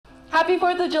Happy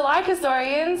 4th of July,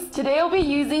 Cosorians! Today we'll be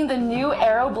using the new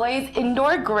AeroBlaze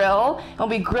indoor grill and we'll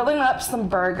be grilling up some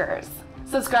burgers.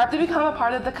 Subscribe to become a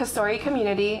part of the Cosori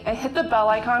community and hit the bell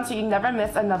icon so you never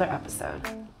miss another episode.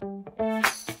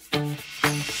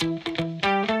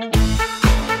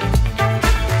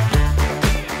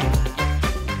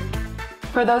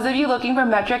 For those of you looking for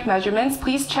metric measurements,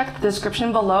 please check the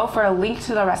description below for a link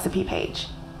to the recipe page.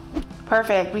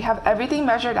 Perfect, we have everything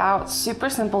measured out, super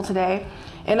simple today.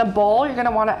 In a bowl, you're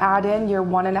gonna wanna add in your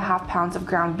 1.5 pounds of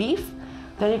ground beef.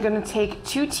 Then you're gonna take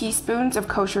 2 teaspoons of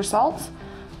kosher salt,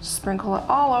 sprinkle it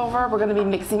all over. We're gonna be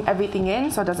mixing everything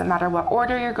in, so it doesn't matter what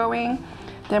order you're going.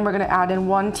 Then we're gonna add in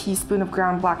 1 teaspoon of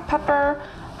ground black pepper,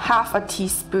 half a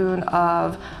teaspoon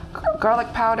of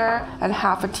garlic powder, and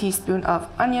half a teaspoon of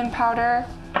onion powder.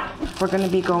 We're gonna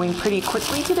be going pretty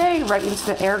quickly today, right into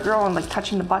the air grill and like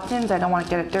touching the buttons. I don't wanna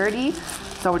get it dirty.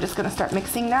 So we're just gonna start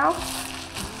mixing now.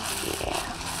 Yeah.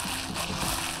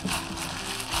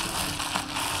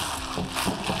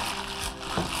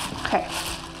 Okay,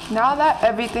 now that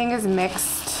everything is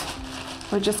mixed,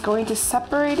 we're just going to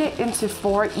separate it into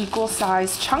 4 equal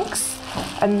sized chunks,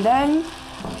 and then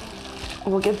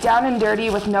we'll get down and dirty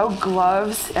with no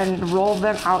gloves and roll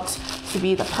them out to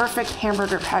be the perfect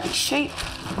hamburger patty shape.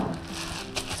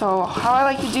 So how I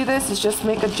like to do this is just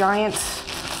make a giant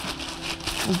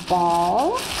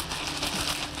ball,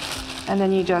 and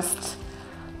then you just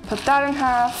put that in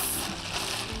half,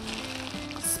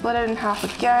 split it in half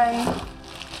again,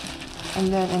 and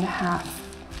then in half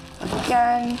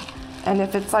again. And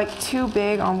if it's like too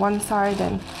big on one side,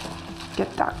 then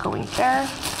get that going there.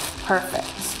 Perfect.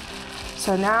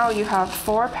 So now you have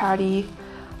 4 patty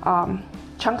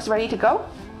chunks ready to go.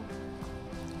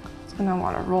 So I'm gonna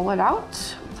wanna roll it out.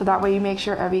 So that way you make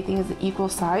sure everything is an equal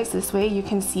size. This way you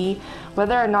can see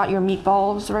whether or not your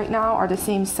meatballs right now are the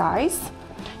same size.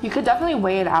 You could definitely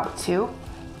weigh it out too.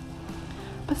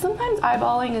 But sometimes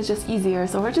eyeballing is just easier,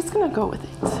 so we're just gonna go with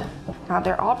it. Now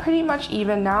they're all pretty much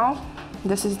even now.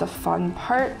 This is the fun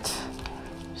part.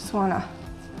 Just wanna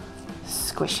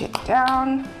squish it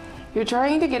down. You're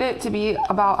trying to get it to be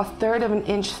about 1/3 of an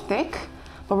inch thick,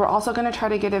 but we're also gonna try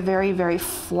to get it very, very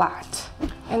flat.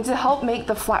 And to help make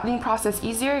the flattening process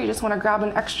easier, you just wanna grab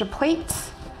an extra plate.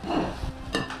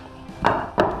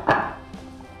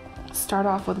 Start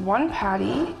off with 1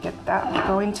 patty, get that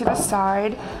going to the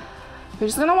side. You're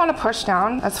just gonna wanna push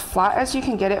down as flat as you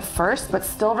can get it first, but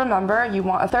still remember, you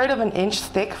want 1/3 of an inch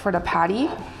thick for the patty.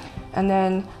 And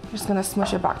then you're just gonna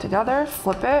smush it back together,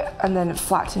 flip it, and then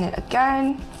flatten it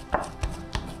again.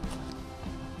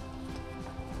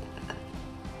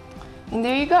 And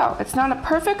there you go. It's not a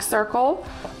perfect circle,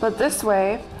 but this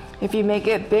way, if you make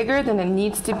it bigger than it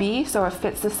needs to be so it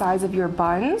fits the size of your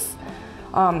buns,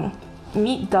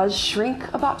 meat does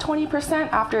shrink about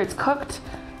 20% after it's cooked.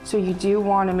 So you do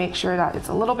want to make sure that it's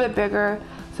a little bit bigger,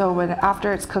 so when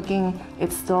after it's cooking,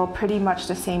 it's still pretty much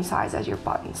the same size as your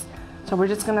buns. So we're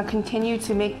just gonna continue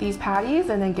to make these patties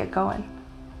and then get going.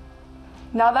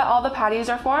 Now that all the patties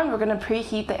are formed, we're gonna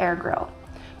preheat the air grill.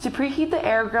 To preheat the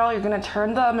air grill, you're gonna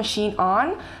turn the machine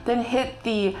on, then hit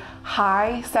the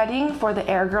high setting for the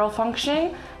air grill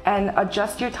function and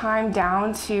adjust your time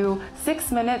down to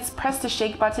 6 minutes, press the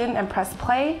shake button and press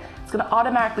play. It's gonna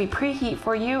automatically preheat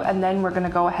for you, and then we're gonna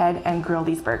go ahead and grill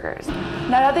these burgers.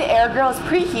 Now that the air grill is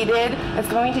preheated, it's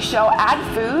going to show add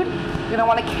food. You're gonna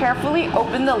wanna carefully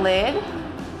open the lid.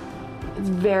 It's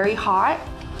very hot.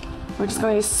 We're just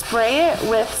going to spray it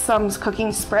with some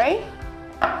cooking spray,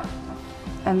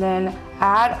 and then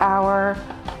add our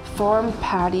formed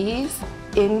patties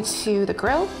into the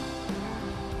grill.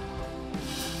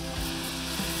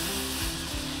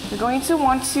 You're going to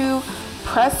want to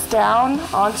press down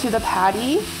onto the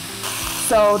patty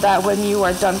so that when you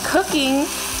are done cooking,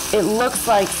 it looks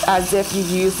like as if you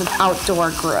used an outdoor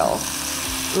grill.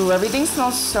 Ooh, everything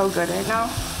smells so good right now.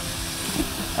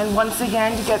 And once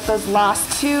again, to get those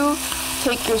last 2,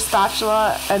 take your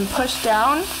spatula and push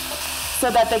down so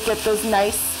that they get those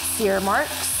nice sear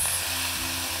marks.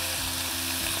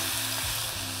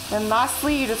 And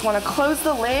lastly, you just want to close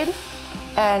the lid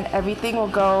and everything will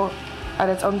go at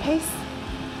its own pace.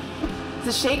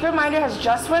 The shake reminder has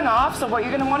just went off, so what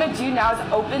you're going to want to do now is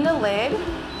open the lid.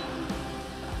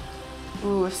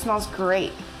 Ooh, it smells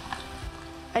great.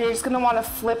 And you're just going to want to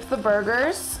flip the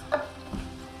burgers.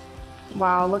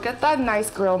 Wow, look at that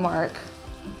nice grill mark.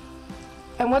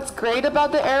 And what's great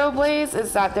about the AeroBlaze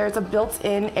is that there's a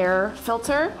built-in air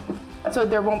filter, so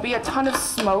there won't be a ton of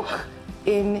smoke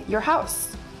in your house.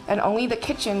 And only the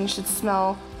kitchen should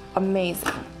smell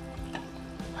amazing.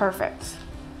 Perfect.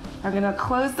 I'm gonna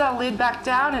close that lid back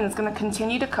down and it's gonna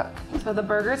continue to cook. So the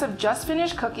burgers have just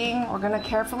finished cooking. We're gonna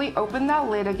carefully open that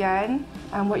lid again.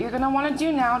 And what you're gonna wanna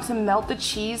do now to melt the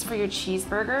cheese for your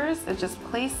cheeseburgers is just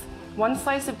place 1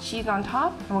 slice of cheese on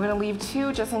top, and we're gonna leave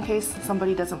 2 just in case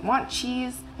somebody doesn't want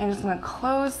cheese. And just gonna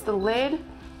close the lid,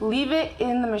 leave it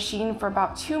in the machine for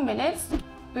about 2 minutes.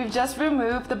 We've just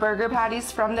removed the burger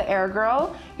patties from the air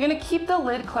grill. You're gonna keep the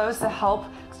lid closed to help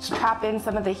trap in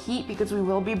some of the heat because we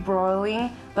will be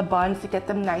broiling the buns to get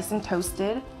them nice and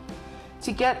toasted.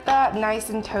 To get that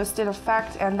nice and toasted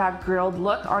effect and that grilled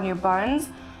look on your buns,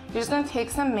 you're just gonna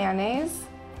take some mayonnaise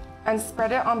and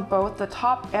spread it on both the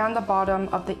top and the bottom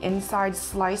of the inside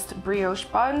sliced brioche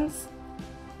buns.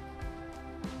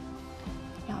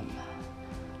 Yum.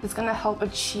 It's gonna help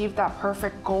achieve that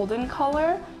perfect golden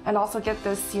color and also get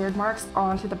those seared marks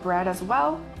onto the bread as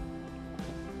well.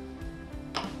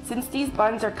 Since these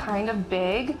buns are kind of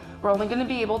big, we're only gonna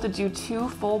be able to do 2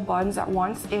 full buns at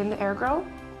once in the air grill.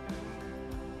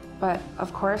 But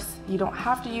of course, you don't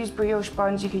have to use brioche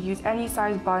buns. You could use any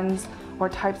size buns or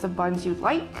types of buns you'd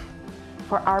like.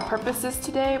 For our purposes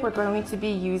today, we're going to be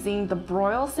using the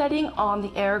broil setting on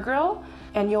the air grill,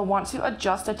 and you'll want to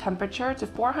adjust the temperature to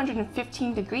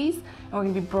 415 degrees, and we're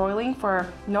gonna be broiling for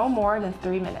no more than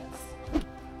 3 minutes.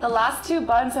 The last 2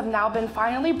 buns have now been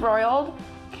finally broiled.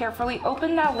 Carefully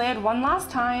open that lid one last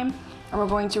time, and we're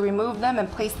going to remove them and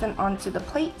place them onto the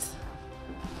plate.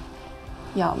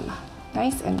 Yum,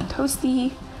 nice and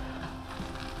toasty.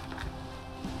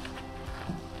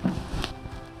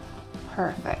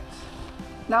 Perfect.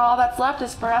 Now all that's left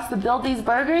is for us to build these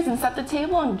burgers and set the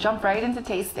table and jump right into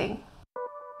tasting.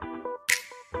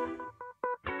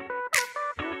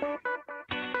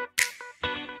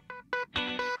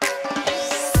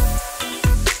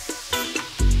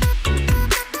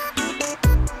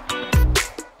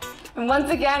 And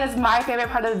once again, it's my favorite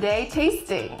part of the day,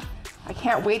 tasting. I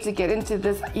can't wait to get into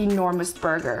this enormous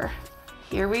burger.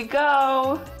 Here we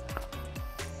go.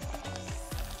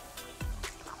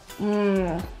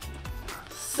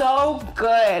 So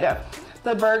good.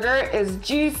 The burger is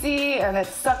juicy and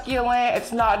it's succulent,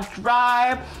 it's not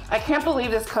dry. I can't believe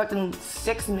this cooked in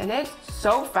 6 minutes,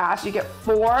 so fast. You get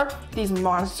 4 of these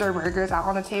monster burgers out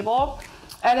on the table.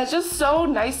 And it's just so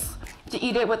nice to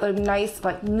eat it with a nice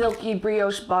like milky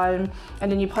brioche bun,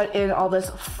 and then you put in all this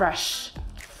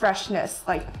freshness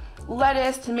like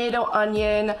lettuce, tomato,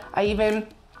 onion. I even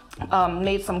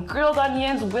made some grilled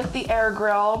onions with the air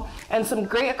grill, and some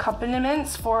great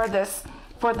accompaniments for this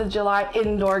 4th of July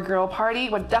indoor grill party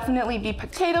would definitely be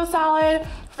potato salad,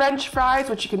 French fries,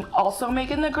 which you can also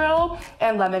make in the grill,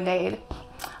 and lemonade.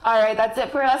 All right, that's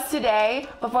it for us today.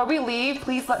 Before we leave,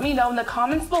 please let me know in the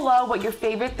comments below what your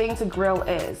favorite thing to grill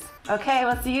is. Okay,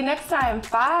 we'll see you next time.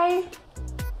 Bye.